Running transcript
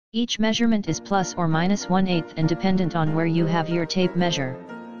Each measurement is plus or minus 1/8 and dependent on where you have your tape measure.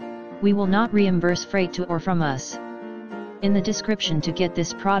 We will not reimburse freight to or from us. In the description to get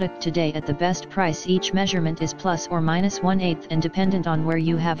this product today at the best price. Each measurement is plus or minus 1/8 and dependent on where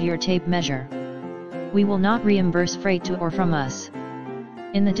you have your tape measure. We will not reimburse freight to or from us.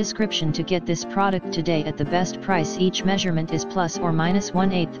 In the description to get this product today at the best price. Each measurement is plus or minus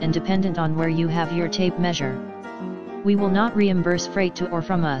 1/8 and dependent on where you have your tape measure. We will not reimburse freight to or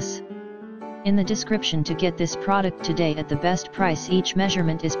from us. In the description to get this product today at the best price. Each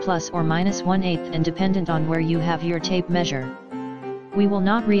measurement is plus or minus 1/8 and dependent on where you have your tape measure. We will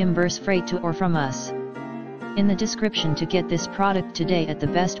not reimburse freight to or from us. In the description to get this product today at the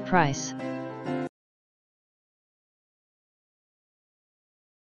best price.